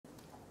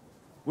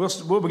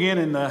We'll begin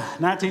in the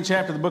 19th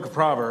chapter of the book of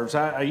Proverbs.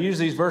 I used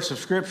these verses of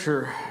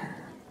Scripture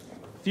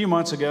a few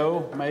months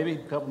ago, maybe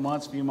a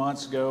few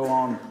months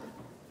ago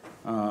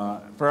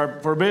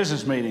for a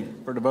business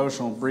meeting, for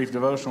a brief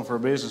devotional for a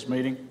business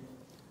meeting.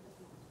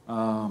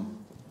 Here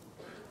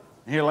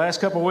the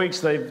last couple of weeks,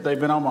 they've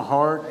been on my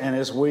heart, and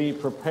as we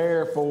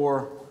prepare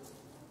for,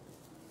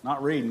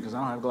 not reading because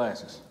I don't have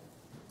glasses,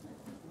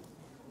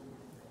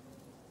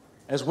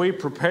 as we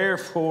prepare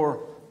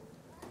for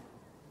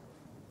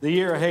the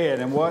year ahead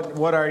and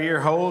what our year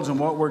holds and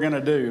what we're going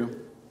to do,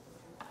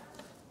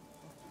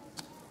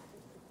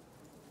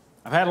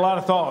 I've had a lot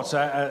of thoughts.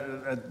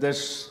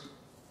 There's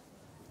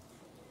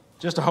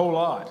just a whole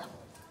lot.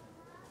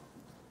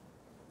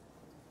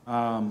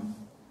 I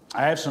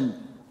have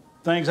some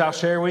things I'll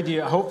share with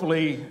you,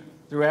 hopefully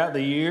throughout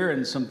the year,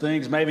 and some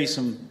things, maybe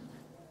some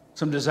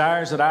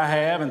desires that I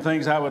have and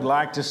things I would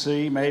like to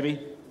see, maybe.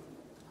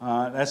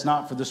 That's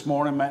not for this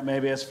morning.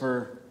 Maybe it's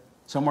for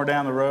somewhere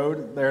down the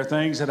road. There are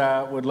things that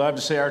I would love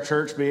to see our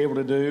church be able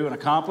to do and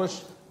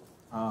accomplish.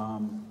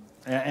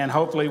 And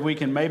hopefully we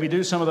can maybe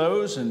do some of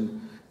those.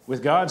 And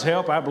with God's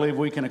help, I believe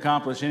we can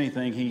accomplish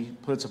anything He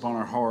puts upon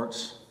our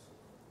hearts.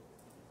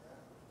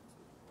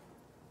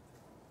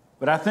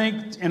 But I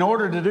think in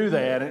order to do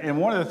that, and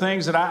one of the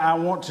things that I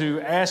want to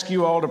ask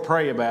you all to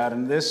pray about,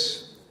 and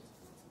this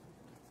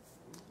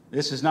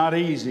is not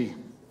easy,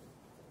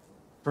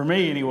 for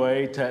me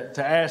anyway,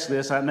 to ask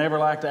this. I never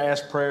like to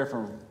ask prayer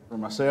for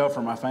myself,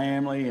 for my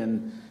family,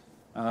 and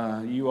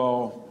you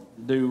all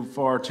do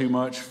far too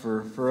much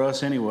for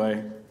us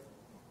anyway.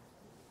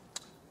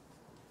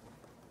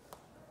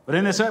 But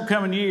in this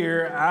upcoming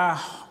year,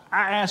 I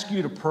ask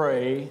you to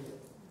pray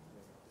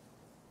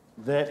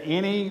that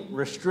any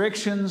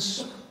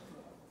restrictions,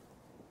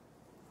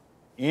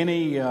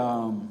 anything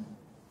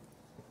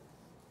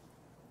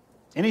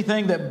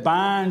that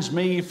binds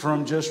me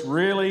from just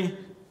really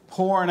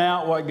pouring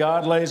out what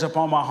God lays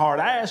upon my heart,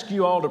 I ask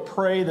you all to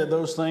pray that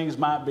those things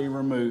might be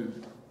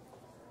removed,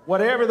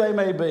 whatever they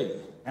may be.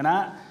 And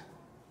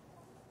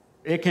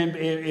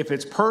if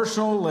it's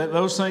personal, let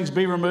those things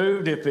be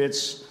removed. If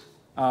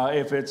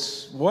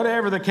it's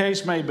whatever the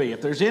case may be,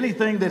 if there's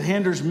anything that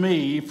hinders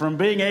me from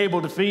being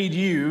able to feed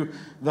you,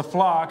 the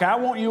flock, I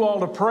want you all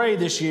to pray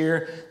this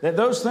year that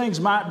those things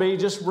might be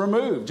just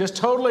removed, just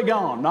totally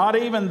gone. Not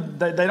even,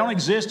 they don't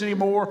exist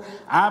anymore.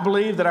 I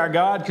believe that our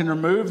God can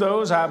remove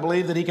those. I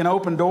believe that He can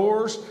open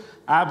doors.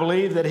 I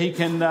believe that He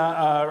can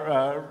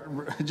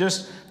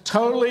just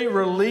totally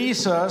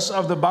release us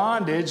of the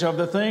bondage of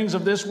the things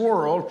of this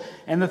world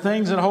and the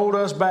things that hold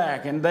us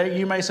back. And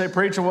you may say,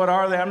 preacher, what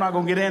are they? I'm not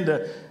going to get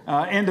into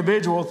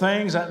individual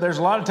things. There's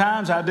a lot of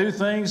times I do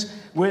things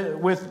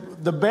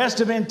with the best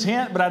of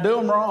intent, but I do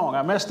them wrong.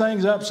 I mess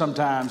things up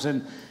sometimes.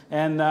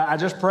 And I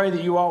just pray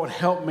that you all would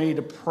help me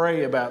to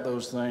pray about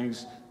those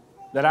things,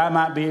 that I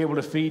might be able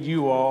to feed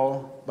you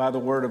all by the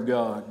Word of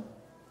God.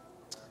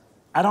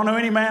 I don't know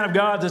any man of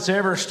God that's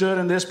ever stood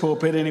in this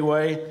pulpit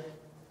anyway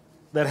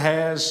that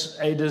has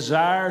a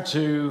desire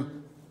to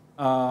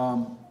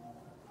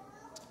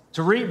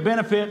reap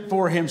benefit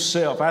for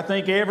himself. I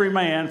think every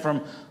man,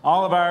 from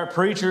all of our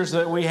preachers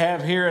that we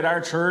have here at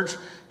our church,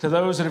 to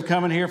those that have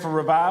come in here for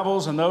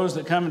revivals and those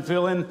that come and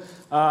fill in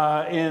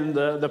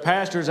the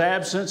pastor's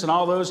absence and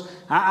all those,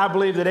 I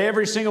believe that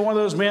every single one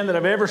of those men that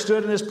have ever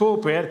stood in this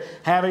pulpit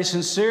have a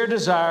sincere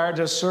desire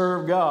to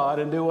serve God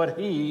and do what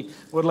He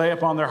would lay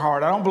upon their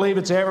heart. I don't believe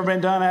it's ever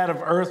been done out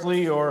of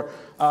earthly or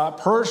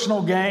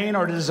personal gain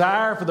or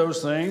desire for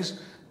those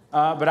things,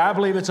 but I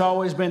believe it's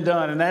always been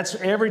done. And that's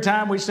every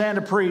time we stand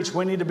to preach,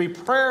 we need to be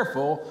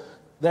prayerful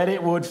that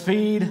it would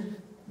feed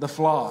the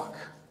flock.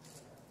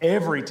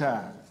 Every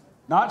time.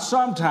 Not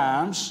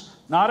sometimes,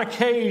 not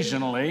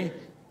occasionally.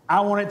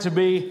 I want it to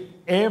be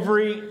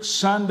every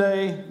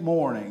Sunday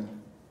morning.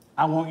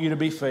 I want you to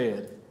be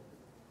fed.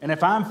 And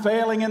if I'm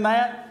failing in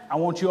that, I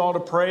want you all to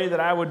pray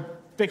that I would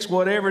fix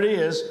whatever it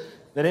is,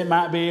 that it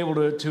might be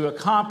able to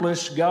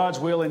accomplish God's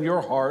will in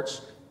your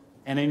hearts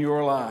and in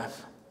your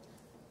life.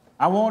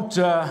 I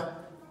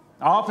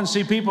often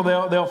see people,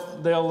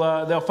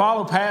 they'll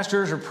follow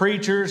pastors or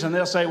preachers, and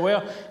they'll say,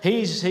 well,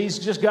 he's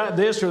just got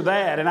this or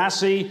that. And I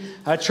see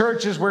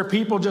churches where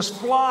people just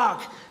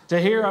flock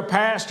to hear a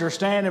pastor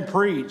stand and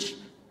preach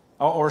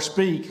or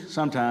speak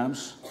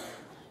sometimes.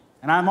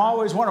 And I'm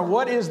always wondering,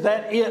 what is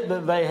that it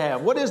that they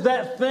have? What is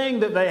that thing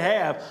that they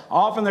have?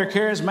 Often they're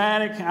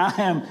charismatic. I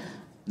am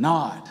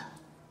not.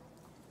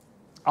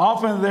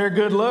 Often they're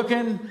good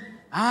looking.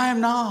 I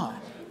am not.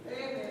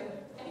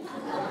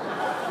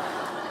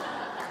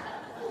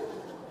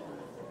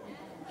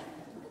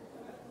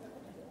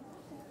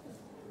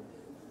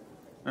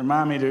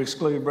 Remind me to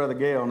exclude Brother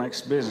Gale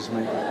next business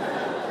meeting.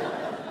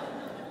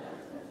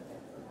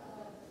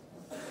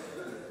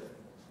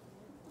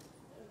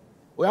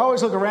 We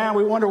always look around,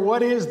 we wonder,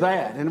 what is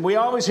that? And we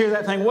always hear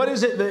that thing, what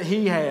is it that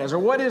he has? Or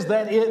what is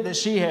that it that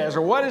she has?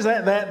 Or what is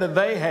that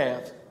they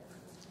have?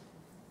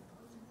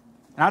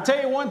 And I'll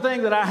tell you one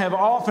thing that I have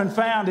often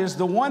found is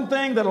the one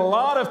thing that a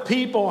lot of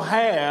people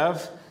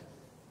have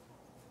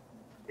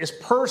is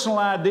personal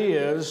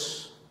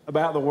ideas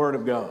about the Word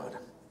of God.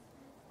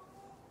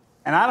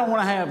 And I don't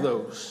want to have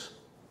those.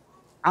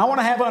 I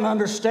want to have an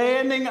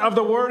understanding of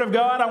the Word of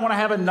God. I want to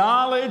have a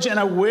knowledge and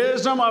a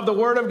wisdom of the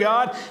Word of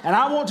God. And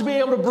I want to be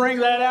able to bring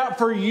that out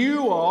for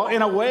you all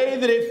in a way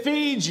that it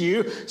feeds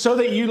you so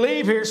that you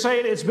leave here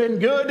saying it's been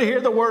good to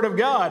hear the Word of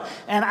God.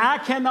 And I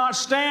cannot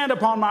stand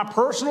upon my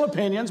personal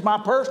opinions,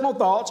 my personal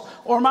thoughts,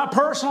 or my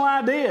personal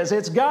ideas.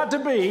 It's got to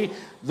be,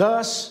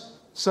 thus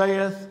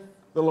saith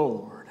the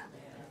Lord.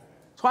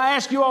 So I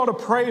ask you all to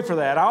pray for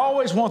that. I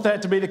always want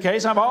that to be the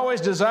case. I've always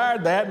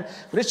desired that.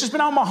 But it's just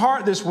been on my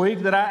heart this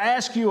week that I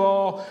ask you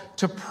all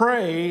to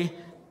pray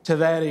to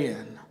that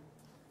end.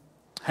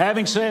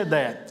 Having said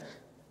that,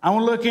 I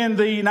want to look in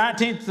the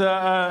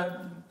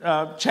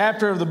 19th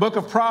chapter of the book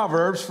of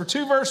Proverbs for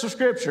 2 verses of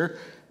Scripture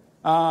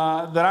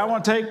that I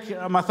want to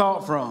take my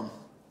thought from.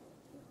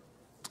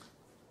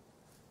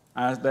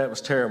 That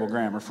was terrible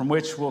grammar. From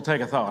which we'll take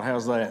a thought.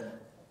 How's that?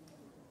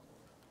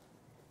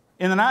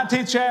 In the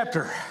 19th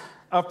chapter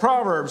of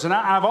Proverbs, and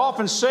I've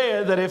often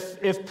said that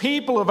if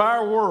people of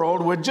our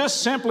world would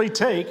just simply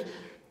take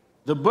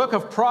the book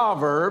of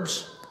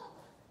Proverbs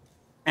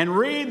and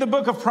read the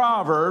book of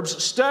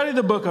Proverbs, study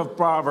the book of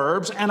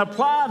Proverbs, and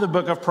apply the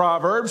book of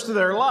Proverbs to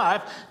their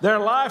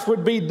life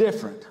would be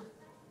different.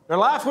 Their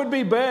life would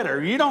be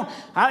better. You don't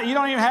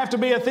even have to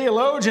be a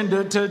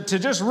theologian to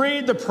just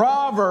read the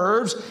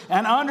Proverbs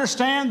and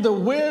understand the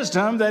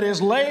wisdom that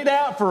is laid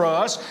out for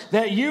us,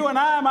 that you and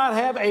I might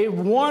have a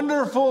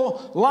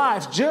wonderful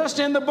life just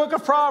in the book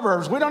of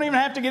Proverbs. We don't even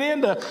have to get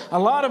into a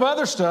lot of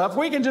other stuff.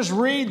 We can just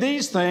read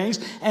these things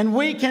and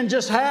we can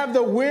just have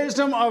the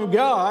wisdom of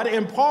God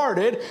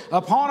imparted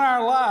upon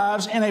our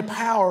lives in a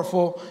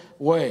powerful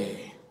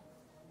way.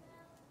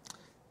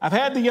 I've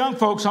had the young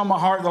folks on my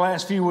heart the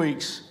last few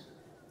weeks.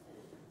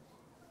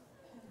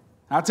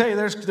 I'll tell you,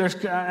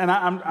 and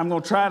I'm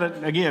going to try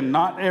to, again,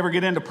 not ever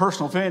get into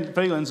personal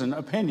feelings and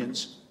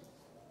opinions.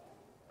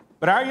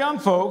 But our young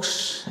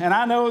folks, and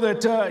I know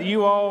that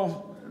you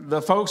all,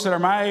 the folks that are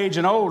my age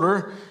and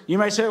older, you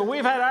may say, well,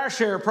 we've had our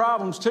share of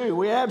problems too.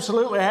 We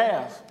absolutely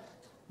have.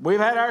 We've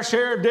had our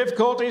share of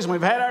difficulties, and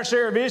we've had our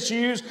share of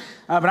issues,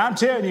 but I'm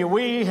telling you,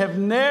 we have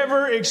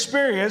never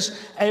experienced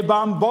a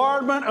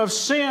bombardment of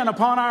sin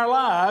upon our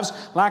lives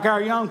like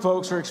our young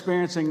folks are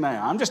experiencing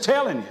now. I'm just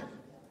telling you.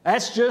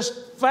 That's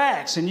just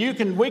facts, and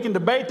we can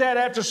debate that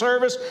after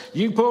service.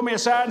 You can pull me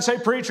aside and say,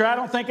 preacher, I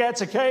don't think that's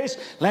the case.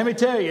 Let me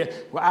tell you,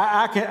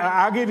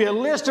 I'll give you a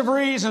list of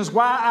reasons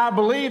why I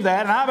believe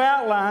that, and I've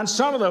outlined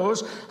some of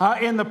those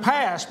in the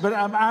past. But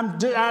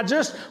I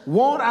just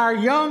want our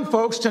young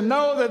folks to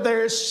know that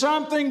there is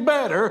something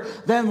better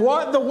than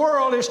what the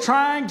world is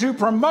trying to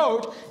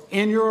promote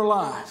in your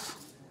life.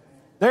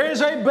 There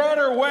is a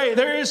better way.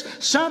 There is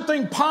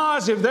something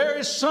positive. There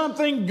is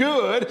something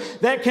good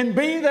that can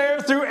be there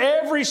through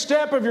every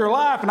step of your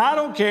life. And I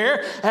don't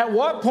care at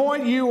what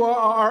point you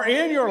are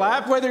in your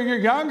life, whether you're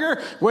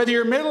younger, whether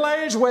you're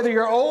middle-aged, whether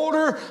you're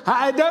older.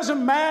 It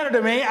doesn't matter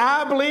to me.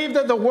 I believe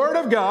that the Word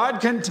of God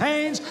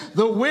contains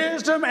the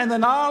wisdom and the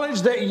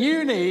knowledge that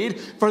you need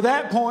for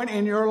that point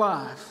in your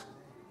life.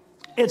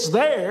 It's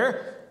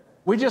there.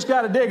 We just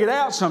got to dig it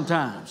out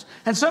sometimes.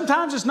 And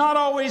sometimes it's not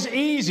always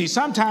easy.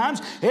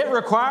 Sometimes it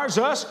requires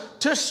us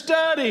to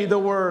study the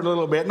Word a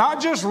little bit.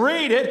 Not just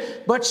read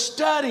it, but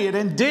study it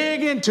and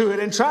dig into it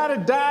and try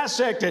to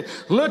dissect it.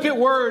 Look at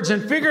words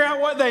and figure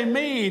out what they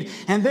mean.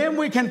 And then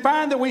we can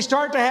find that we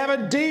start to have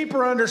a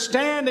deeper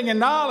understanding and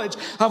knowledge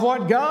of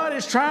what God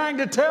is trying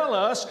to tell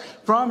us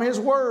from His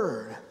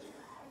Word.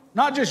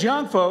 Not just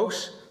young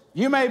folks.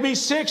 You may be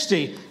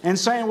 60 and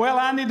saying, well,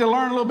 I need to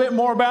learn a little bit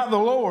more about the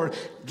Lord.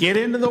 Get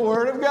into the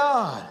Word of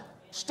God.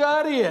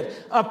 Study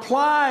it.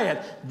 Apply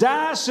it.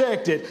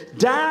 Dissect it.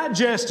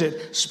 Digest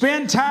it.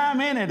 Spend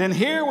time in it. And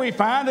here we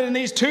find that in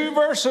these 2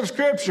 verses of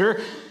Scripture,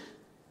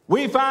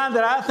 we find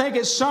that I think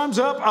it sums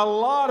up a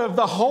lot of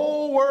the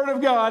whole Word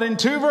of God in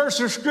 2 verses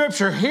of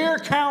Scripture. Hear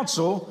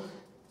counsel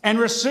and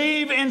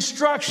receive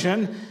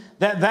instruction,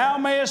 that thou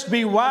mayest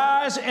be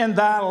wise in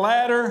thy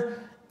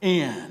latter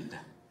end.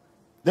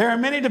 There are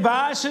many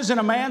devices in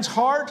a man's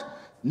heart.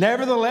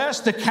 Nevertheless,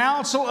 the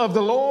counsel of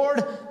the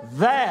Lord,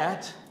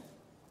 that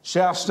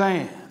shall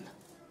stand.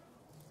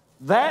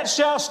 That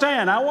shall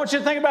stand. I want you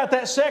to think about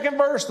that second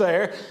verse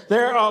there.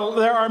 There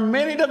are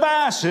many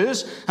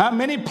devices,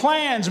 many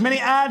plans, many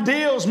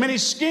ideals, many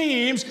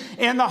schemes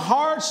in the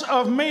hearts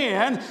of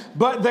men,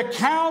 but the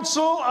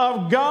counsel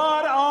of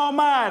God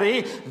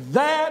Almighty,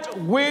 that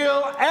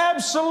will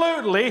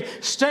absolutely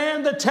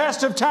stand the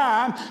test of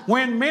time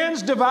when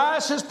men's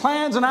devices,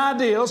 plans, and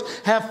ideals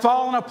have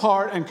fallen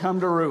apart and come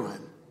to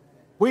ruin.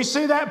 We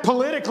see that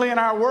politically in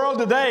our world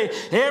today.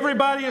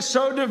 Everybody is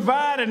so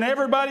divided and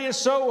everybody is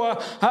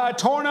so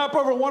torn up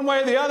over one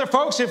way or the other.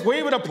 Folks, if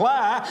we would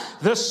apply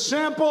the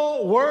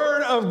simple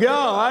Word of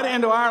God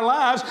into our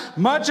lives,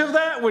 much of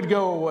that would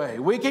go away.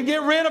 We could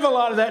get rid of a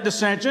lot of that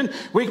dissension.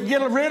 We could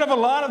get rid of a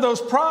lot of those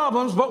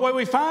problems. But what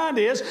we find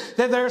is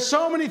that there are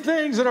so many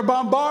things that are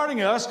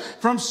bombarding us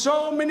from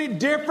so many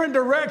different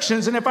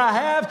directions. And if I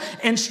have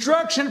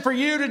instruction for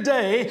you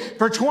today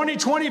for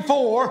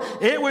 2024,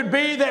 it would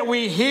be that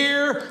we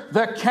hear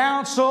the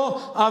counsel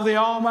of the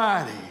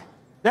Almighty,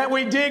 that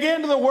we dig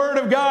into the Word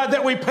of God,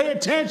 that we pay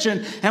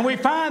attention, and we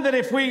find that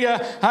if we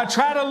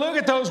try to look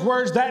at those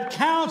words, that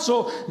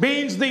counsel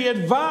means the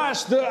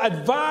advice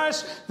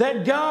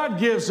that God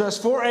gives us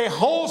for a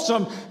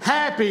wholesome,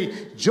 happy,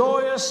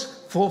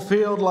 joyous,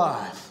 fulfilled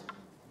life.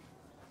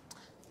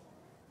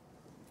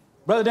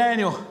 Brother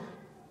Daniel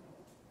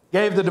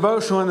gave the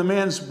devotional in the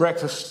men's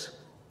breakfast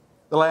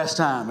the last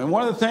time, and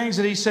one of the things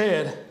that he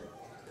said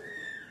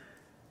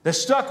that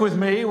stuck with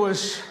me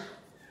was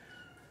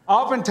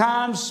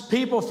oftentimes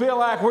people feel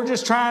like we're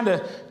just trying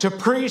to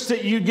preach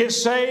that you get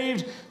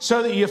saved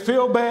so that you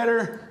feel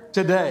better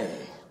today.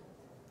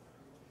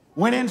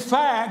 When in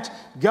fact,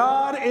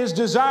 God is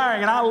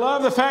desiring, and I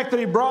love the fact that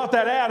he brought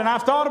that out, and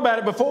I've thought about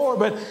it before,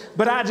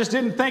 but I just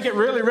didn't think it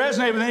really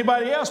resonated with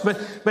anybody else.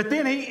 But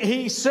then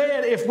he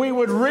said if we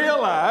would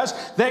realize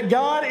that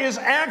God is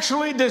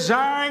actually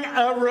desiring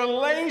a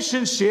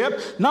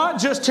relationship, not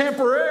just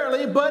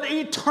temporarily, but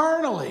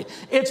eternally.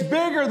 It's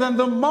bigger than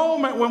the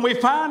moment when we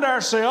find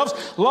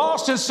ourselves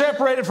lost and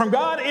separated from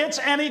God. It's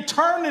an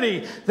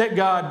eternity that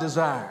God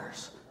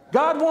desires.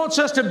 God wants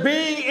us to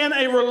be in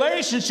a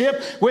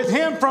relationship with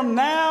Him from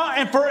now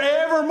and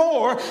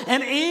forevermore.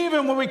 And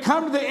even when we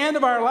come to the end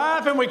of our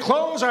life and we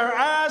close our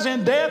eyes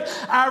in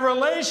death, our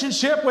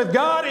relationship with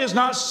God is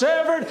not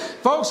severed.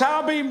 Folks,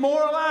 I'll be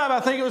more alive. I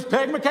think it was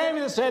Peg McCamey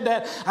that said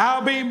that.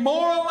 I'll be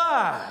more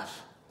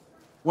alive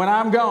when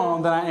I'm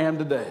gone than I am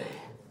today.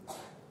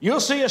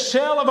 You'll see a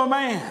shell of a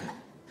man.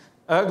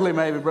 Ugly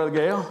maybe, Brother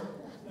Gale.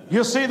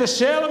 You'll see the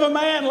shell of a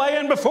man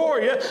laying before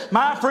you,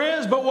 my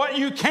friends, but what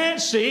you can't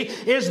see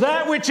is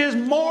that which is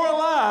more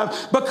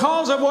alive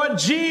because of what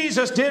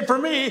Jesus did for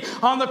me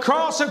on the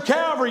cross of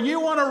Calvary. You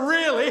want to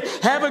really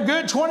have a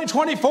good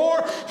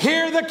 2024?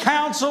 Hear the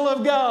counsel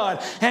of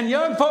God. And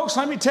young folks,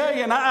 let me tell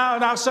you, and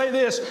I'll say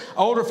this,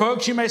 older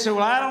folks, you may say,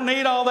 well, I don't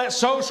need all that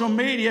social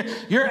media.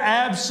 You're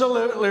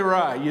absolutely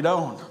right. You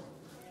don't.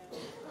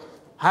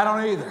 I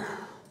don't either.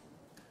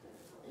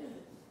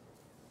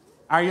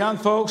 Our young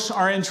folks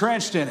are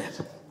entrenched in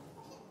it.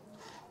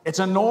 It's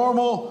a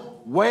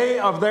normal way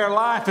of their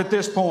life at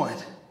this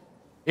point.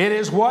 It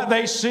is what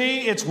they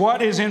see. It's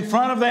what is in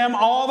front of them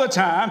all the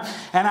time.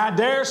 And I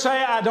dare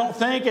say I don't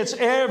think it's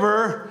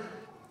ever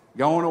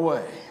going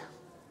away.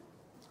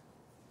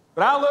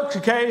 But I look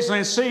occasionally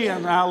and see,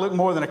 and I look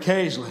more than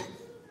occasionally.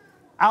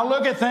 I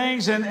look at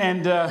things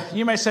and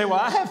you may say, well,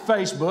 I have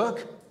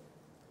Facebook.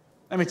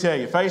 Let me tell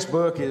you,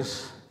 Facebook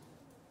is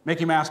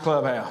Mickey Mouse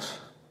Clubhouse.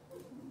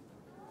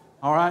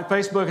 All right,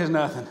 Facebook is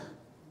nothing.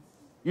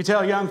 You tell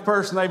a young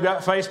person they've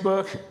got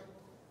Facebook,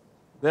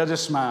 they'll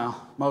just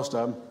smile, most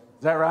of them.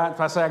 Is that right?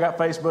 If I say I got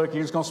Facebook,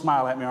 you're just going to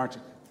smile at me, aren't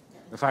you?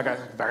 If I got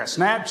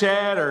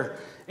Snapchat or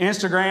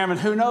Instagram and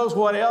who knows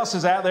what else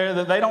is out there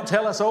that they don't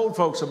tell us old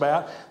folks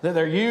about that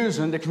they're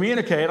using to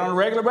communicate on a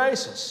regular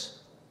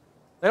basis.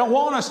 They don't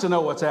want us to know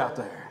what's out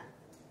there.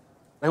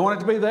 They want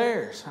it to be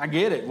theirs. I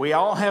get it. We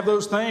all have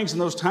those things and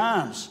those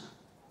times.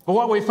 But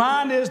what we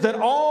find is that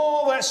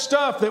all that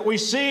stuff that we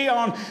see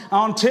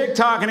on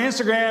TikTok and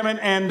Instagram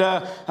and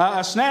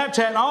Snapchat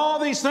and all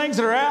these things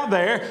that are out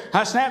there,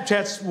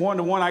 Snapchat's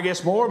one-to-one, I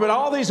guess, more, but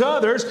all these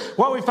others,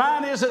 what we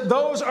find is that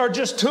those are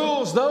just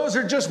tools. Those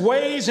are just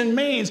ways and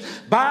means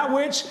by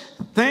which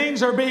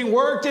things are being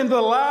worked into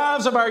the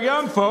lives of our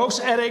young folks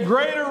at a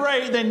greater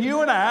rate than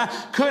you and I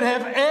could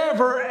have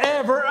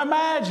ever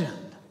imagined.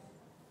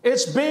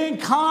 It's being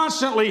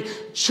constantly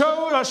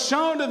shown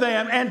to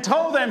them and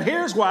told them,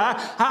 here's why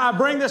I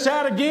bring this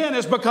out again,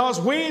 is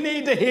because we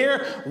need to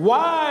hear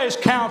wise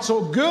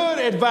counsel, good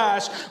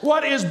advice,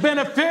 what is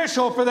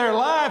beneficial for their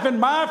life. And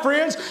my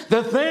friends,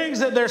 the things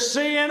that they're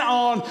seeing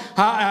on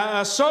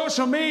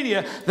social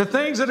media, the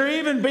things that are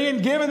even being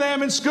given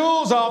them in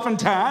schools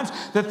oftentimes,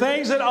 the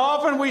things that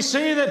often we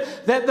see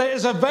that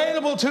is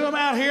available to them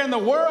out here in the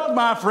world,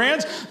 my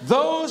friends,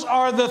 those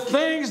are the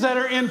things that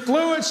are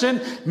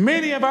influencing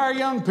many of our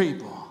young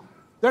people.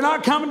 They're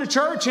not coming to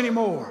church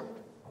anymore.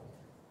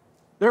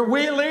 They're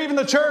leaving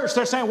the church.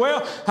 They're saying,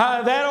 well,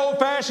 that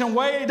old-fashioned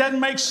way doesn't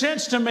make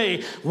sense to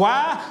me.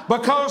 Why?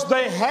 Because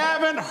they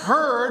haven't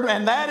heard,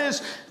 and that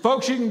is,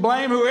 folks, you can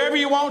blame whoever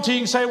you want to. You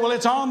can say, well,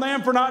 it's on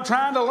them for not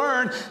trying to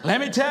learn.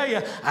 Let me tell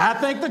you, I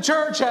think the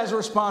church has a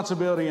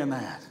responsibility in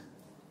that.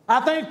 I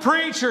think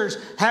preachers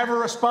have a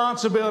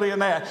responsibility in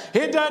that.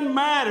 It doesn't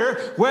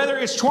matter whether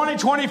it's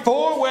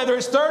 2024, whether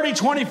it's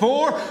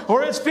 3024,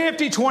 or it's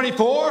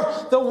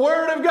 5024. The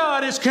Word of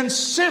God is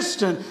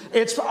consistent.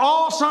 It's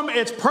awesome.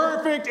 It's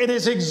perfect. It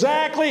is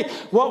exactly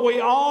what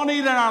we all need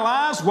in our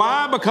lives.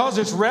 Why? Because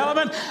it's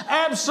relevant?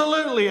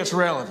 Absolutely it's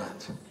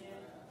relevant.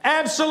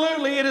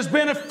 Absolutely, it is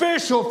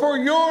beneficial for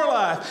your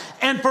life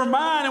and for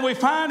mine. And we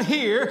find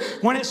here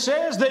when it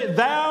says that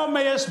thou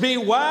mayest be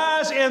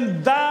wise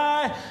in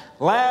thy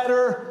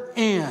latter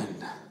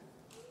end.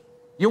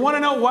 You want to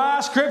know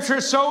why Scripture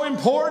is so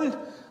important?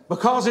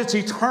 Because it's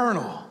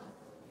eternal.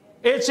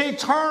 It's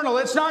eternal.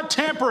 It's not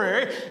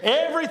temporary.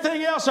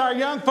 Everything else our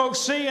young folks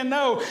see and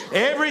know,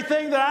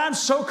 everything that I'm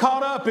so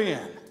caught up in,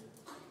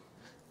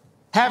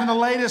 having the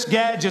latest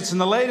gadgets and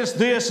the latest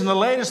this and the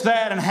latest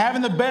that and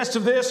having the best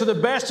of this or the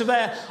best of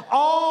that,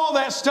 all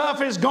that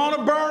stuff is going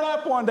to burn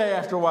up one day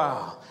after a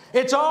while.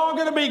 It's all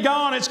going to be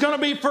gone. It's going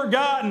to be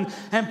forgotten.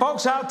 And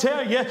folks, I'll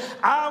tell you,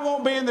 I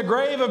won't be in the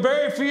grave a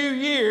very few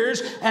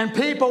years and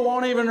people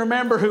won't even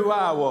remember who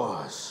I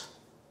was.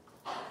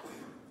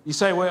 You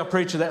say, well,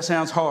 preacher, that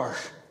sounds harsh.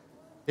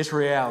 It's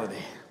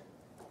reality.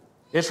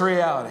 It's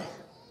reality.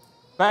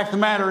 Fact of the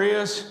matter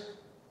is,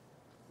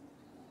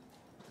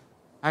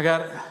 I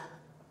got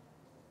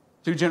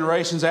 2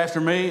 generations after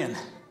me, and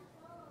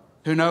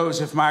who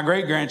knows if my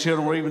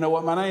great-grandchildren will even know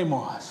what my name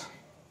was.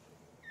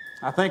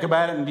 I think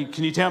about it, and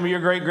can you tell me your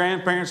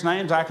great-grandparents'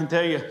 names? I can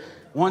tell you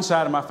one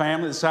side of my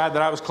family, the side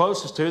that I was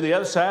closest to. The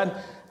other side,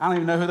 I don't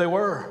even know who they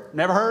were.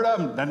 Never heard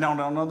of them.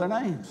 Don't know their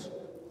names.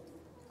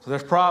 So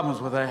there's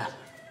problems with that,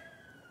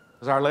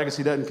 because our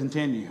legacy doesn't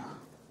continue.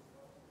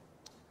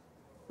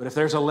 But if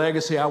there's a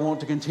legacy I want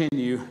to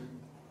continue,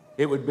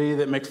 it would be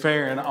that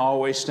McFerrin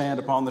always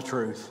stand upon the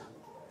truth.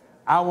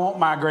 I want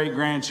my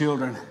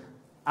great-grandchildren,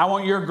 I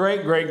want your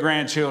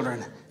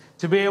great-great-grandchildren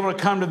to be able to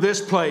come to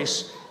this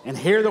place and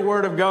hear the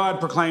Word of God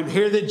proclaimed,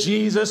 hear that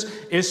Jesus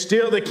is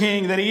still the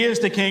King, that He is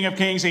the King of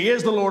Kings, He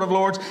is the Lord of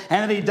Lords,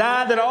 and that He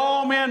died that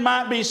all men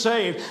might be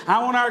saved.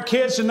 I want our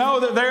kids to know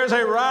that there's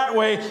a right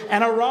way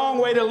and a wrong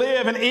way to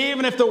live, and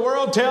even if the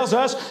world tells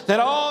us that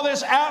all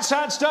this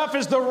outside stuff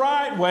is the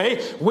right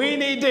way, we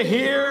need to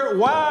hear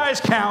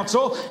wise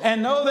counsel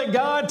and know that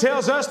God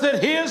tells us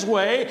that His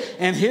way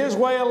and His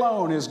way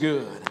alone is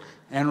good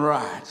and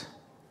right.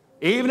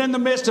 Even in the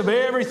midst of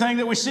everything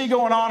that we see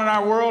going on in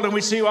our world, and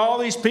we see all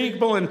these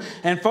people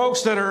and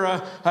folks that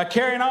are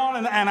carrying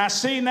on, and I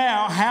see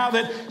now how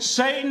that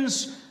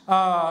Satan's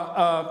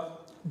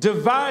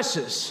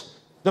devices,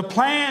 the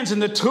plans and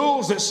the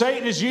tools that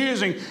Satan is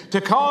using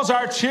to cause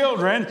our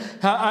children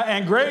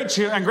and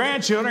grandchildren,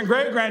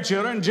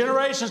 great-grandchildren,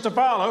 generations to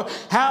follow,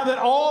 how that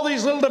all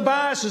these little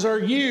devices are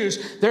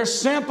used. They're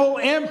simple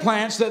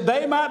implants that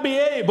they might be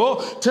able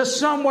to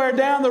somewhere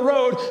down the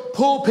road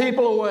pull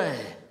people away.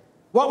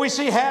 What we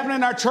see happening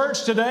in our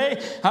church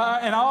today,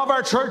 and all of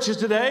our churches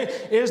today,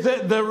 is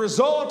that the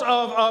result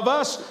of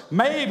us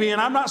maybe, and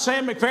I'm not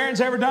saying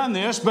McFerrin's ever done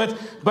this,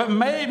 but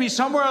maybe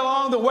somewhere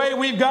along the way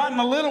we've gotten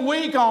a little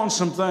weak on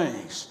some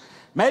things.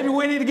 Maybe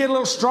we need to get a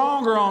little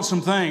stronger on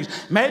some things.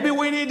 Maybe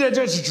we need to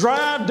just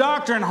drive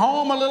doctrine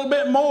home a little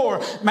bit more.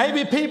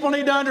 Maybe people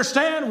need to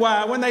understand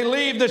why, when they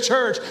leave the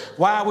church,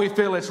 why we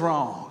feel it's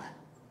wrong.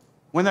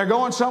 When they're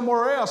going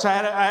somewhere else. I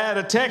had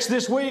a text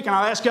this week, and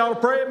I'll ask y'all to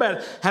pray about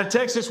it. I had a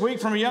text this week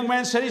from a young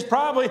man who said he's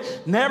probably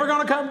never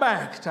going to come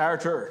back to our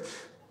church.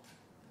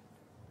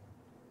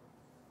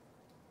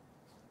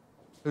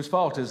 Whose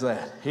fault is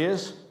that?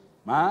 His?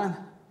 Mine?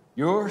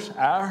 Yours?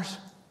 Ours?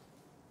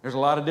 There's a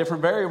lot of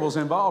different variables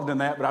involved in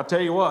that, but I'll tell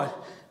you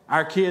what.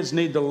 Our kids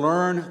need to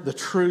learn the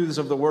truths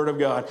of the Word of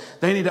God.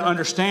 They need to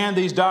understand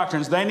these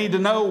doctrines. They need to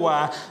know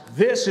why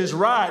this is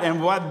right,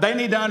 and why they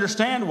need to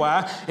understand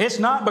why. It's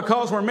not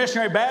because we're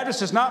missionary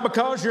Baptists. It's not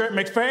because you're at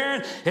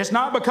McFerrin. It's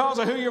not because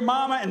of who your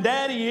mama and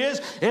daddy is.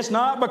 It's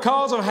not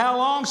because of how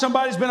long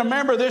somebody's been a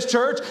member of this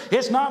church.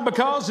 It's not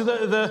because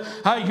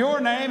of your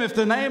name. If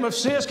the name of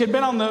Sisk had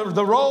been on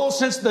the roll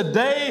since the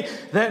day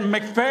that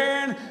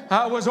McFerrin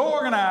was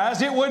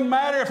organized, it wouldn't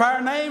matter if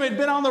our name had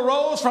been on the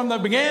rolls from the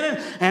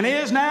beginning and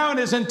is now and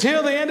is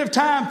until the end of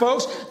time,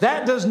 folks.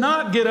 That does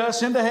not get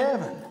us into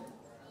heaven.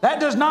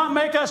 That does not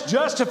make us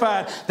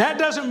justified. That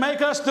doesn't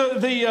make us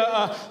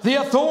the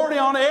authority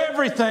on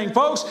everything,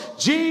 folks.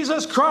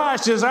 Jesus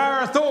Christ is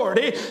our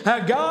authority.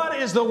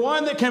 God is the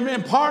one that can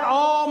impart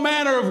all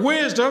manner of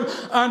wisdom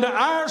unto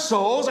our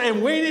souls,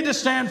 and we need to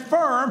stand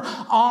firm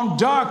on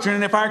doctrine.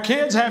 And if our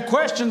kids have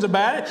questions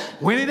about it,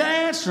 we need to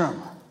answer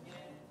them.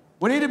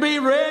 We need to be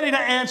ready to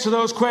answer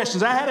those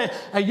questions. I had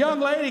a young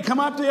lady come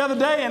up the other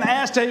day and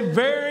asked a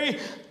very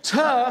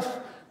tough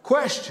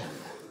question,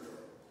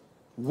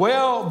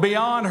 well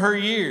beyond her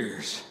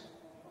years.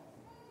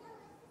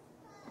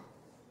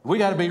 We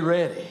got to be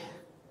ready.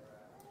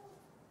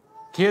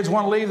 Kids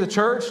want to leave the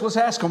church? Let's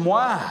ask them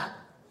why.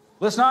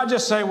 Let's not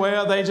just say,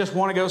 well, they just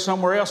want to go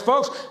somewhere else.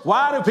 Folks,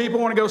 why do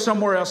people want to go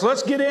somewhere else?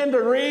 Let's get into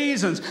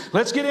reasons.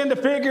 Let's get into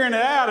figuring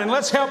it out, and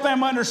let's help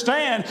them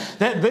understand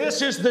that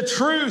this is the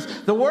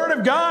truth. The Word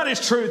of God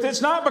is truth.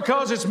 It's not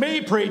because it's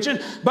me preaching,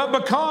 but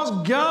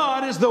because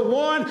God is the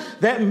one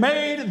that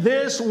made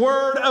this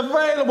Word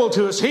available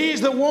to us.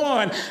 He's the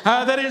one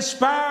that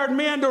inspired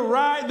men to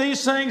write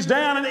these things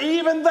down, and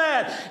even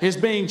that is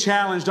being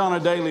challenged on a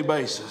daily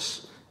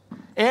basis.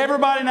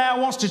 Everybody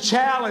now wants to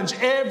challenge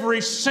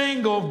every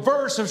single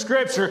verse of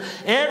Scripture.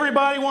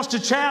 Everybody wants to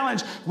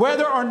challenge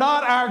whether or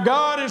not our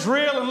God is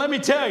real. And let me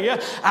tell you,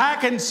 I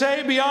can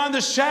say beyond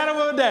the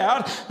shadow of a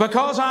doubt,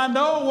 because I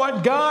know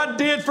what God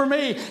did for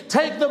me.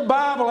 Take the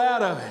Bible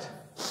out of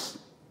it.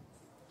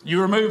 You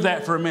remove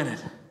that for a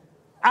minute.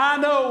 I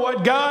know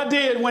what God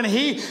did when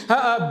He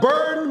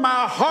burdened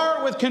my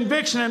heart with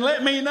conviction and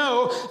let me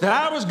know that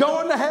I was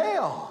going to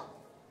hell.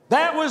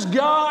 That was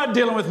God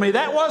dealing with me.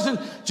 That wasn't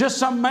just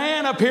some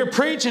man up here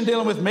preaching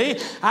dealing with me.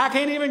 I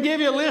can't even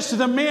give you a list of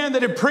the men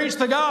that have preached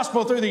the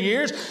gospel through the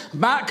years.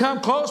 Might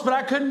come close, but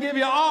I couldn't give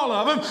you all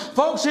of them.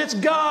 Folks, it's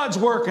God's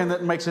working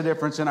that makes a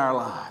difference in our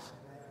life.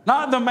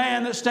 Not the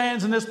man that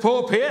stands in this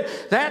pulpit.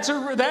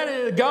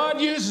 God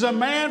uses a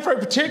man for a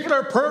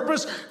particular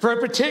purpose, for a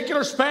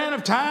particular span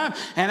of time,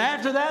 and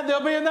after that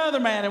there'll be another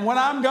man. And when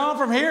I'm gone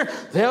from here,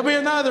 there'll be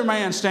another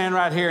man stand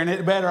right here, and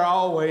it better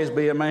always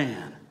be a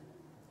man.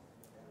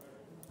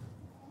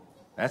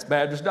 That's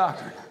Baptist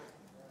doctrine.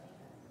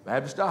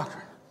 Baptist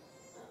doctrine.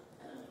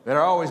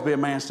 Better always be a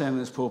man standing in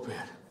this pulpit.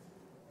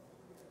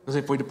 Because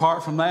if we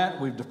depart from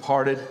that, we've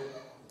departed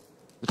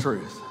the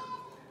truth.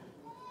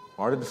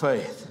 Departed the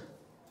faith.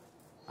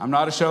 I'm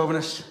not a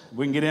chauvinist.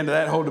 We can get into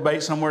that whole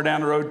debate somewhere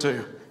down the road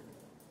too.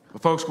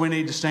 But folks, we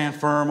need to stand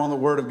firm on the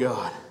Word of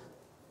God.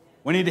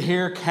 We need to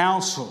hear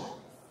counsel.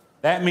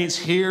 That means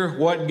hear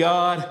what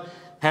God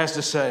has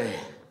to say.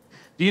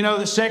 Do you know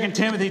that 2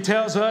 Timothy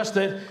tells us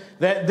that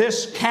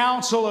this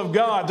counsel of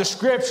God, the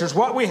Scriptures,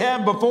 what we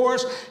have before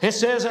us, it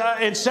says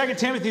in 2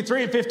 Timothy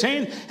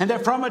 3:15, and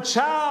that from a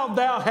child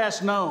thou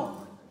hast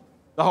known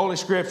the Holy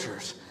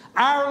Scriptures.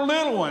 Our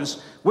little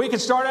ones, we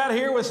could start out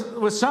here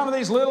with some of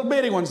these little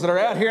bitty ones that are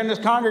out here in this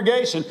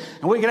congregation,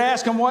 and we could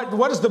ask them, what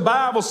does the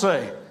Bible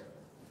say?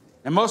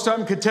 And most of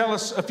them could tell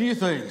us a few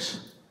things.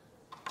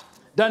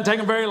 Doesn't take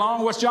them very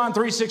long. What's John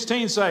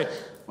 3:16 say?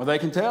 Well, they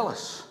can tell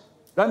us.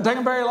 Doesn't take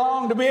them very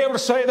long to be able to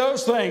say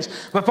those things.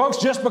 But folks,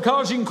 just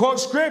because you can quote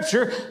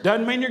Scripture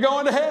doesn't mean you're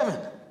going to heaven.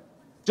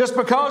 Just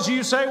because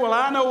you say, well,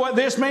 I know what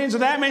this means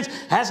and that means,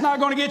 that's not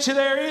going to get you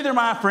there either,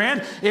 my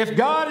friend. If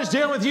God is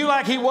dealing with you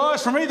like He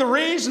was for me, the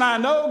reason I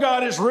know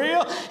God is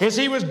real is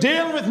He was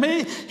dealing with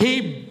me.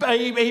 He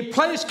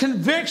placed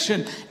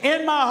conviction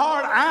in my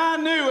heart. I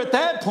knew at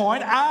that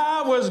point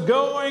I was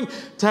going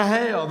to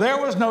hell. There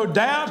was no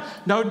doubt,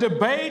 no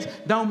debate.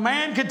 No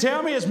man could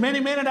tell me, as many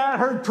men I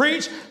heard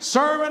preach,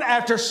 sermon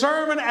after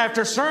sermon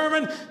after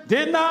sermon,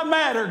 did not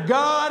matter.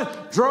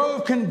 God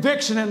drove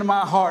conviction into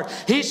my heart.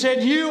 He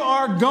said, you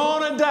are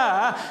going to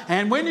die,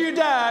 and when you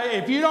die,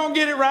 if you don't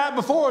get it right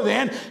before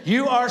then,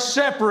 you are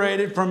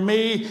separated from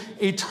me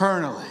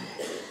eternally.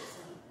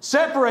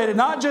 Separated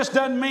not just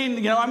doesn't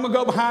mean, I'm going to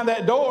go behind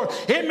that door.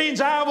 It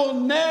means I will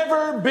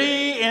never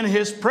be in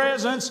His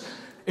presence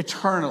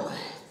eternally.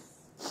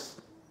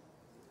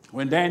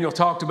 When Daniel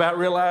talked about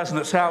realizing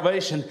that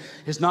salvation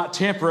is not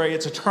temporary,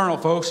 it's eternal,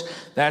 folks,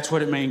 that's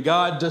what it means.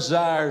 God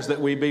desires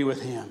that we be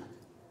with Him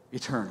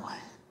eternally.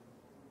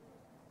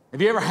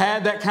 Have you ever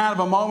had that kind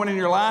of a moment in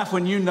your life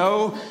when you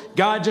know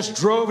God just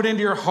drove it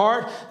into your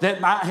heart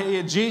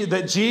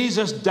that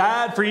Jesus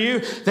died for you,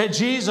 that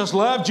Jesus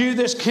loved you,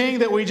 this King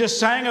that we just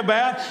sang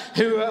about,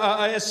 who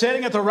is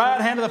sitting at the right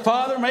hand of the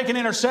Father making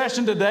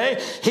intercession today?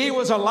 He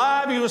was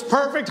alive, He was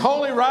perfect,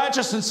 holy,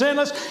 righteous, and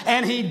sinless,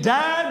 and He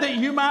died that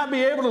you might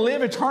be able to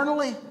live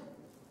eternally.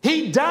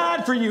 He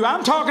died for you.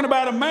 I'm talking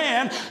about a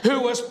man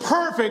who was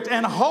perfect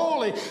and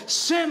holy,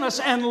 sinless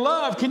and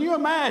loved. Can you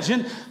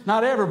imagine?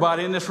 Not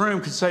everybody in this room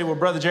could say, well,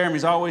 Brother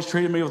Jeremy's always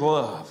treated me with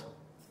love,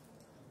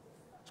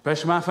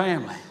 especially my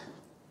family.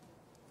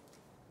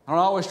 I don't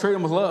always treat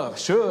them with love. I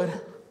should,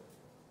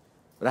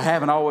 but I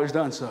haven't always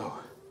done so.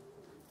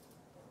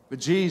 But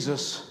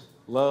Jesus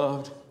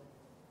loved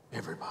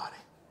everybody.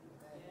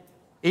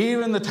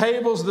 Even the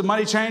tables, the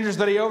money changers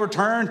that He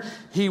overturned,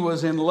 He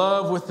was in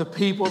love with the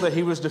people that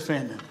He was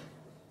defending.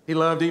 He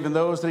loved even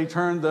those that He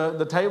turned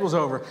the tables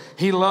over.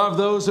 He loved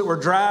those that were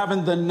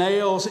driving the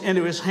nails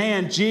into His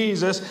hand.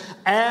 Jesus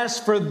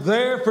asked for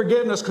their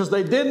forgiveness because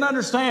they didn't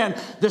understand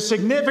the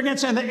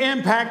significance and the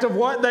impact of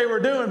what they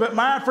were doing. But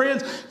my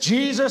friends,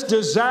 Jesus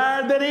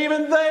desired that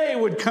even they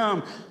would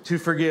come to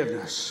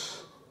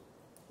forgiveness.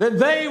 That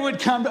they would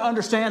come to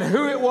understand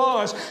who it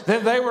was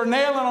that they were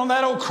nailing on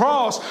that old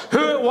cross,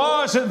 who it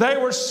was that they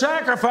were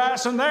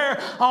sacrificing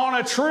there on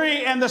a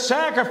tree, and the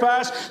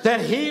sacrifice that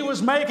He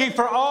was making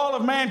for all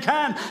of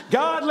mankind.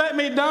 God let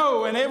me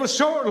know, and it was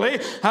shortly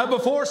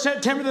before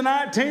September the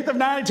 19th of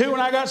 92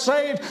 when I got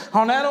saved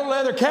on that old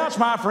leather couch,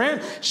 my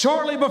friend.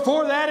 Shortly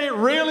before that, it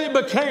really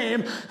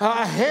became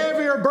a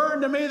heavier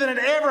burden to me than it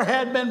ever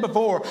had been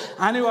before.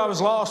 I knew I was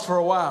lost for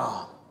a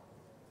while.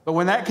 But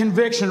when that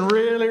conviction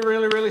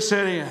really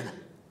set in,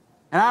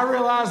 and I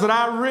realized that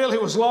I really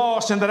was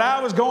lost and that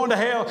I was going to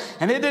hell,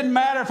 and it didn't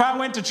matter if I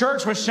went to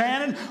church with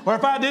Shannon or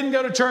if I didn't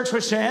go to church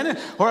with Shannon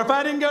or if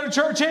I didn't go to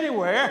church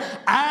anywhere,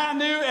 I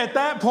knew at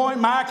that point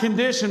my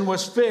condition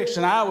was fixed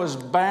and I was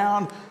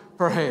bound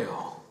for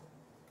hell.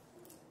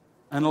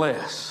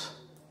 Unless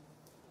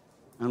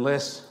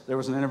there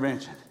was an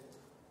intervention.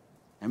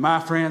 And my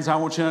friends, I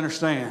want you to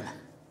understand,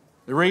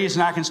 the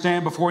reason I can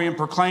stand before you and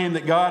proclaim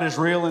that God is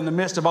real in the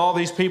midst of all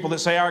these people that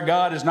say our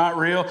God is not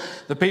real,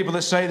 the people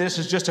that say this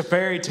is just a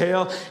fairy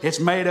tale, it's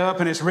made up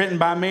and it's written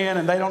by men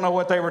and they don't know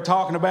what they were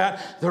talking about.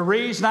 The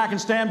reason I can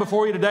stand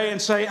before you today and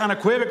say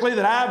unequivocally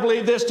that I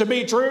believe this to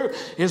be true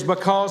is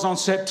because on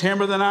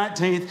September the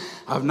 19th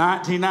of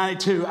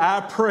 1992,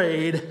 I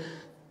prayed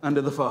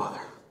unto the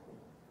Father.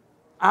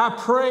 I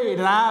prayed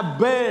and I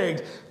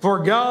begged for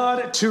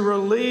God to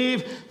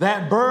relieve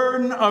that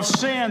burden of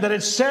sin that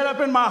had set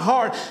up in my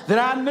heart that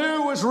I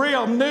knew was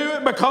real, knew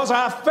it because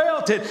I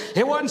felt it.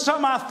 It wasn't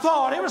something I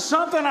thought. It was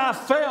something I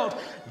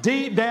felt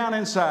deep down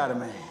inside of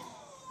me.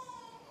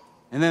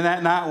 And then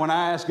that night when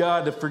I asked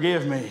God to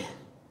forgive me,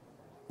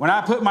 when I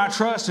put my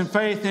trust and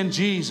faith in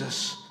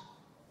Jesus,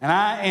 and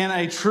I, in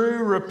a true,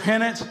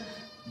 repentant,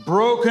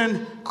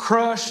 broken,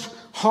 crushed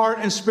heart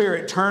and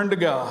spirit, turned to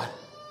God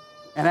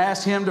and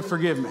asked Him to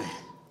forgive me,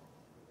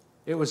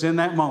 it was in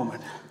that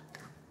moment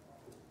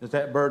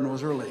that burden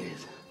was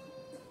relieved.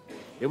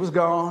 It was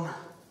gone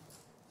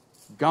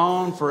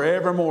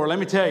forevermore. Let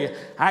me tell you,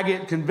 I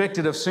get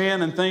convicted of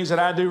sin and things that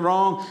I do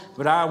wrong,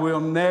 but I will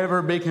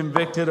never be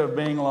convicted of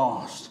being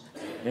lost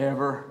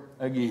ever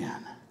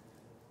again.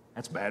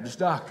 That's Baptist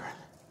doctrine.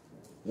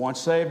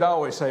 Once saved,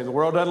 always saved. The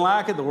world doesn't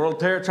like it. The world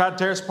tried to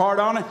tear us apart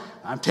on it.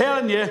 I'm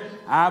telling you,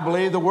 I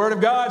believe the Word of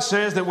God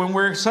says that when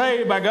we're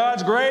saved by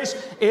God's grace,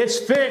 it's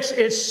fixed.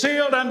 It's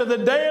sealed unto the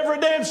day of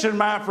redemption,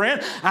 my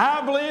friend.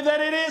 I believe that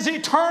it is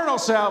eternal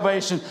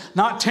salvation,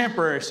 not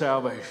temporary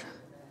salvation.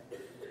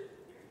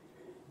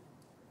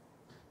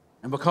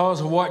 And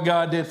because of what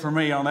God did for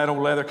me on that old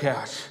leather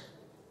couch,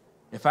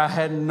 if I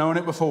hadn't known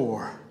it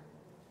before,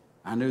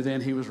 I knew then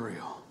He was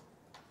real.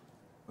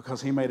 Because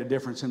He made a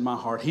difference in my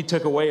heart. He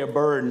took away a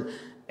burden,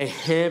 a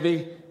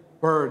heavy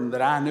burden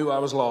that I knew I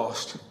was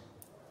lost,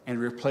 and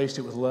replaced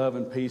it with love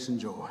and peace and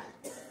joy.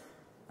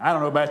 I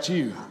don't know about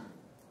you.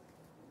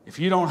 If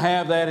you don't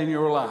have that in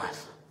your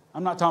life,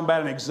 I'm not talking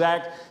about an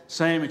exact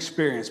same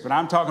experience, but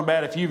I'm talking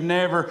about if you've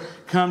never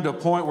come to a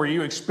point where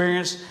you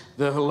experienced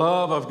the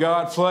love of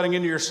God flooding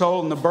into your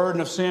soul and the burden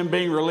of sin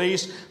being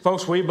released.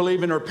 Folks, we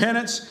believe in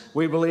repentance.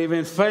 We believe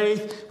in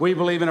faith. We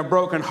believe in a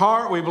broken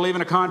heart. We believe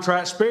in a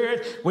contrite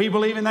spirit. We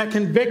believe in that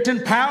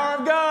convicting power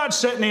of God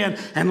setting in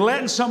and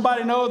letting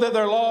somebody know that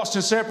they're lost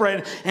and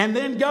separated. And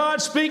then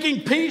God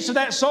speaking peace to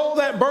that soul,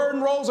 that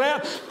burden rolls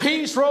out,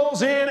 peace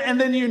rolls in, and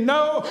then you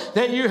know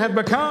that you have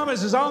become,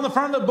 as is on the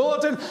front of the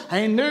bulletin,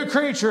 a new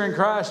creature in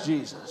Christ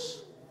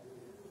Jesus.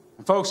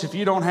 And folks, if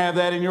you don't have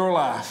that in your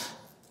life,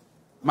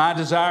 my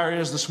desire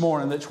is this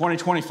morning that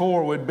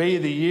 2024 would be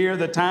the year,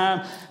 the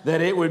time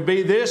that it would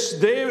be this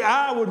day.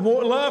 I would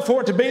love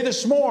for it to be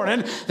this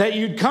morning that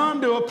you'd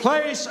come to a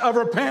place of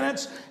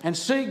repentance and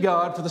seek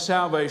God for the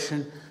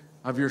salvation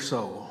of your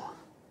soul.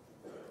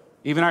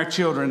 Even our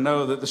children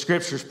know that the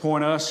Scriptures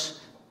point us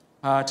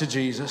to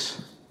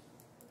Jesus.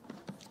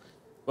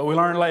 But we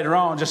learned later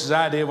on, just as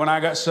I did when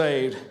I got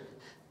saved,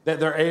 that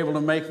they're able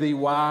to make thee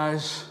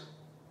wise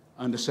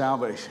unto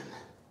salvation.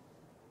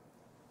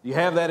 Do you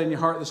have that in your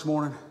heart this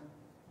morning?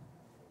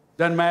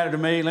 Doesn't matter to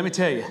me. Let me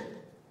tell you.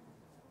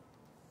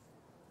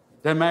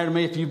 Doesn't matter to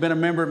me if you've been a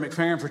member of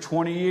McFerrin for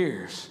 20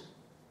 years.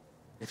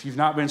 If you've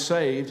not been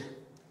saved,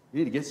 you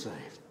need to get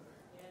saved.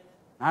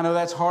 I know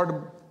that's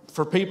hard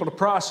for people to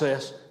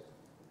process,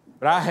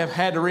 but I have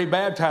had to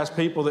rebaptize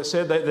people that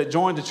said that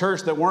joined the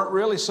church that weren't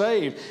really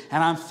saved.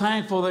 And I'm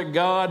thankful that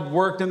God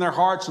worked in their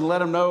hearts and let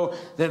them know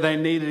that they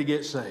needed to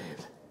get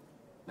saved.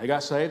 They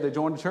got saved, they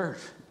joined the church.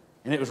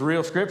 And it was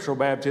real scriptural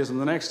baptism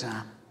the next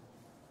time.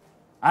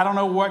 I don't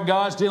know what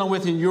God's dealing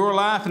with in your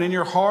life and in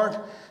your heart,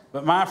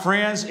 but my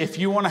friends, if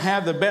you want to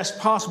have the best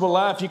possible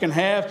life you can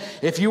have,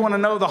 if you want to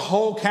know the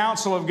whole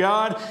counsel of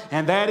God,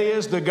 and that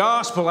is the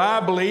gospel, I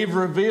believe,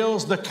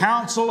 reveals the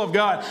counsel of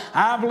God.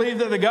 I believe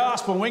that the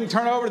gospel, we can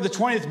turn over to the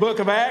 20th book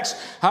of Acts,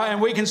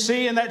 and we can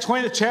see in that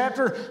 20th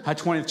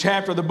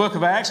chapter of the book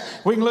of Acts,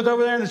 we can look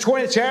over there in the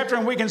 20th chapter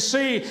and we can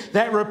see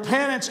that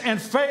repentance and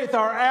faith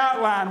are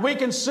outlined. We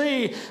can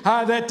see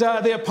that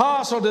the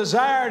apostle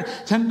desired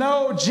to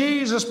know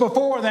Jesus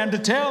before them, to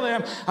tell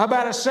them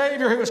about a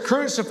Savior who was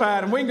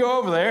crucified, and we can go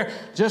over there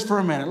just for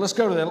a minute. Let's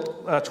go to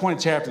the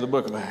 20th chapter of the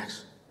book of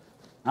Acts.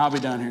 I'll be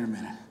done here in a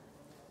minute.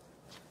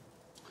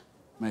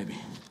 Maybe.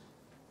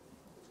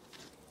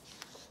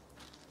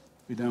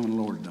 Be done when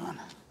the Lord is done.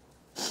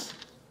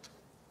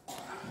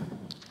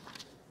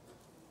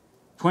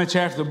 20th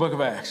chapter of the book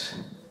of Acts.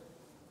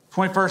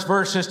 21st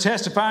verse says,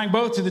 testifying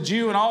both to the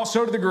Jew and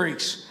also to the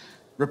Greeks,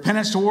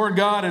 repentance toward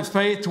God and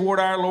faith toward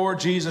our Lord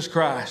Jesus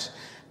Christ.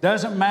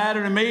 Doesn't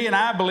matter to me, and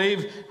I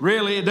believe,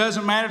 really, it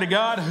doesn't matter to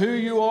God who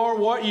you are,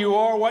 what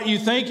you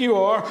think you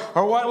are,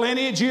 or what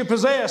lineage you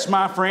possess,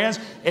 my friends.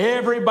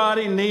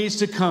 Everybody needs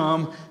to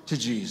come to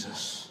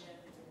Jesus.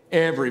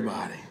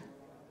 Everybody.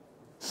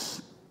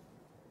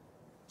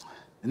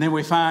 And then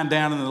we find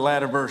down in the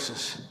latter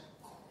verses,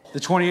 the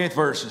 28th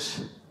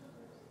verses.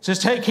 It says,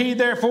 take heed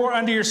therefore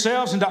unto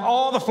yourselves and to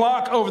all the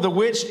flock over the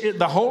which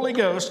the Holy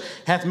Ghost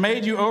hath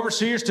made you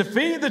overseers to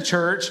feed the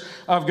church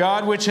of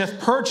God, which he hath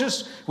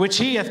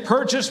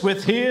purchased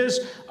with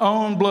his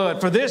own blood.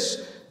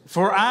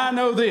 For I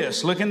know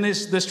this, look in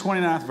this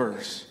 29th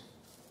verse,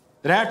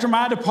 that after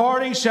my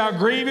departing shall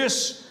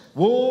grievous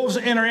wolves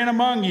enter in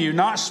among you,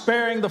 not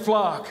sparing the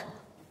flock.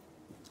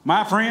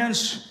 My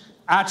friends,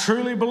 I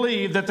truly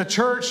believe that the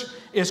church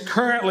is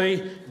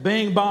currently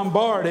being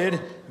bombarded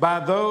by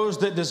those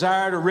that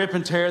desire to rip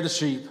and tear the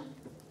sheep.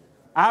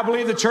 I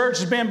believe the church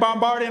has been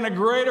bombarded in a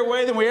greater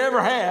way than we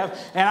ever have,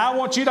 and I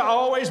want you to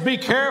always be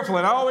careful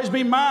and always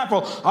be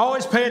mindful,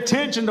 always pay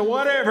attention to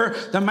whatever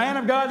the man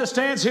of God that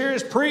stands here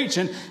is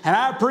preaching, and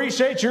I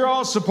appreciate your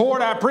all's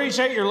support, I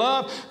appreciate your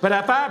love, but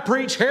if I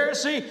preach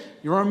heresy,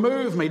 you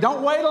remove me.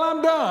 Don't wait till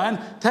I'm done.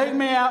 Take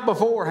me out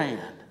beforehand.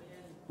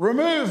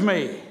 Remove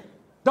me.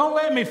 Don't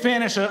let me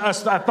finish a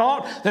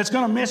thought that's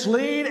going to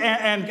mislead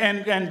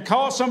and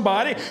cause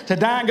somebody to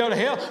die and go to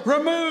hell.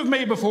 Remove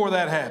me before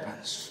that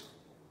happens.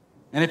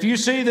 And if you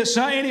see that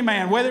any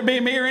man, whether it be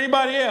me or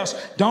anybody else,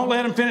 don't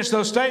let him finish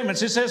those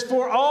statements. It says,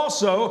 for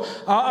also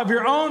of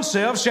your own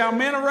selves shall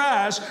men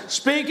arise,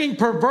 speaking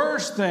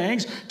perverse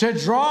things, to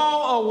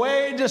draw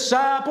away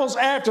disciples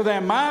after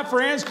them. My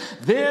friends,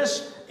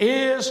 this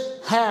is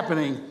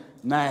happening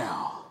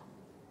now.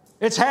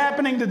 It's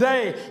happening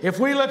today. If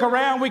we look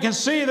around, we can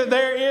see that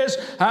there is,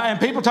 and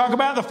people talk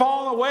about the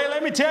falling away.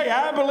 Let me tell you,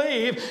 I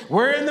believe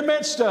we're in the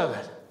midst of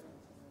it.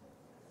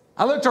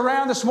 I looked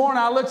around this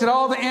morning, I looked at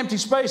all the empty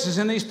spaces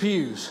in these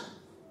pews.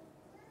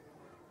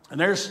 And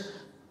there's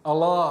a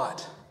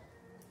lot.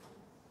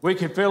 We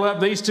could fill up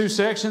these two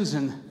sections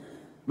and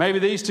maybe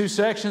these two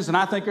sections, and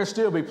I think there'll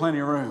still be plenty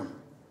of room.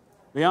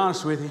 Be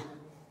honest with you.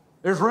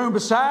 There's room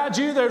beside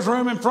you, there's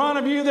room in front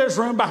of you, there's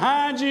room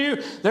behind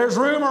you, there's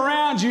room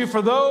around you for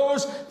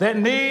those that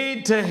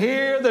need to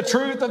hear the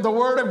truth of the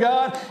Word of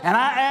God. And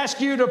I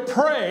ask you to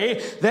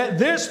pray that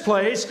this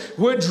place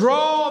would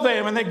draw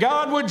them and that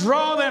God would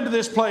draw them to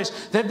this place,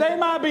 that they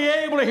might be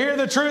able to hear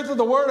the truth of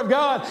the Word of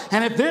God.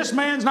 And if this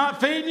man's not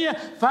feeding you,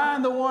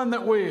 find the one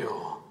that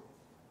will.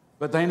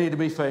 But they need to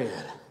be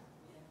fed.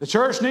 The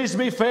church needs to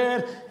be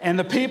fed, and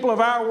the people of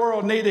our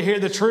world need to hear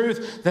the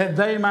truth that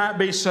they might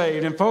be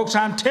saved. And folks,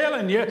 I'm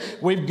telling you,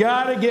 we've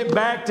got to get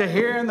back to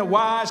hearing the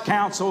wise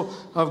counsel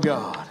of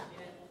God.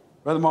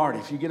 Brother Marty,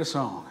 if you get a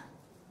song.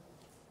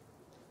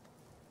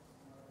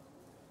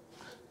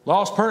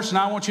 Lost person,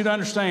 I want you to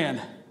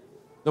understand,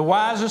 the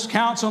wisest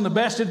counsel and the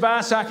best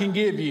advice I can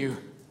give you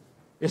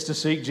is to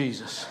seek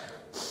Jesus.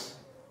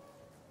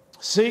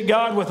 Seek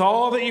God with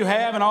all that you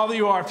have and all that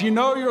you are. If you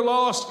know you're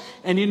lost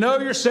and you know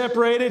you're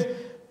separated,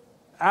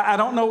 I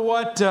don't know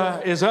what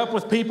is up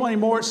with people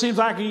anymore. It seems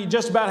like you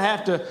just about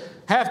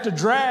have to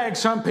drag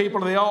some people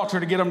to the altar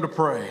to get them to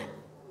pray.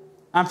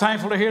 I'm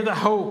thankful to hear that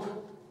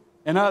Hope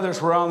and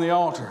others were on the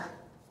altar.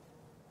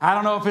 I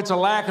don't know if it's a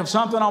lack of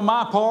something on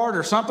my part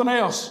or something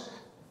else.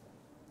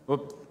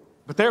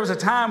 But there was a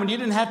time when you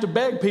didn't have to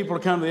beg people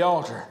to come to the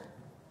altar.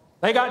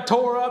 They got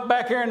tore up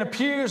back there in the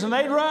pews and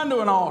they'd run to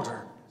an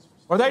altar.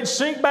 Or they'd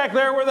sink back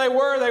there where they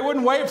were. They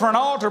wouldn't wait for an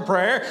altar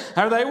prayer,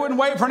 or they wouldn't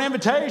wait for an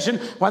invitation.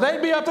 Well,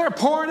 they'd be up there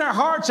pouring their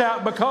hearts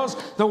out because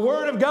the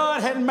Word of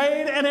God had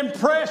made an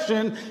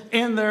impression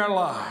in their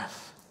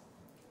life.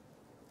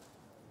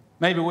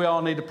 Maybe we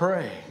all need to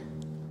pray.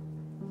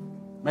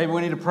 Maybe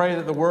we need to pray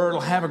that the Word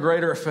will have a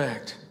greater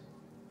effect.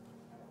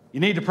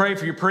 You need to pray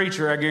for your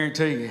preacher, I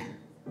guarantee you.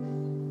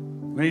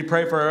 We need to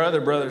pray for our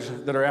other brothers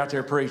that are out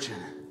there preaching.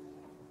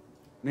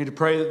 We need to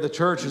pray that the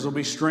churches will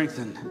be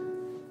strengthened.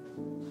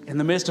 In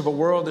the midst of a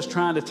world that's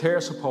trying to tear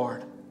us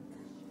apart,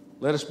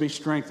 let us be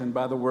strengthened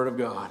by the Word of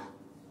God.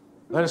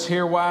 Let us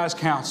hear wise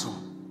counsel.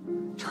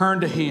 Turn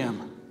to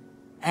Him,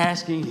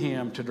 asking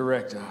Him to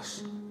direct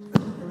us.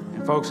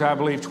 And folks, I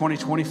believe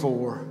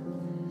 2024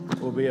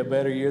 will be a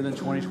better year than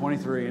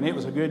 2023. And it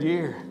was a good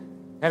year.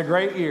 Had a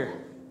great year.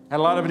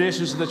 Had a lot of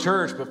additions to the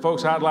church, but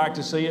folks, I'd like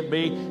to see it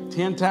be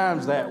 10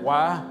 times that.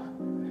 Why?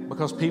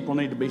 Because people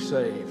need to be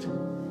saved.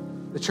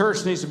 The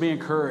church needs to be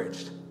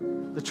encouraged.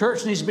 The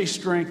church needs to be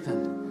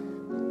strengthened.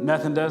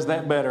 Nothing does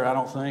that better, I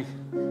don't think,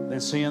 than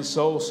seeing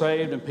souls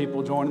saved and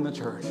people joining the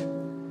church.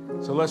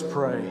 So let's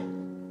pray.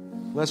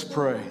 Let's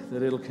pray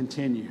that it'll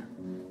continue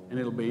and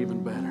it'll be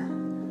even better.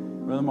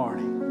 Brother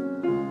Marty.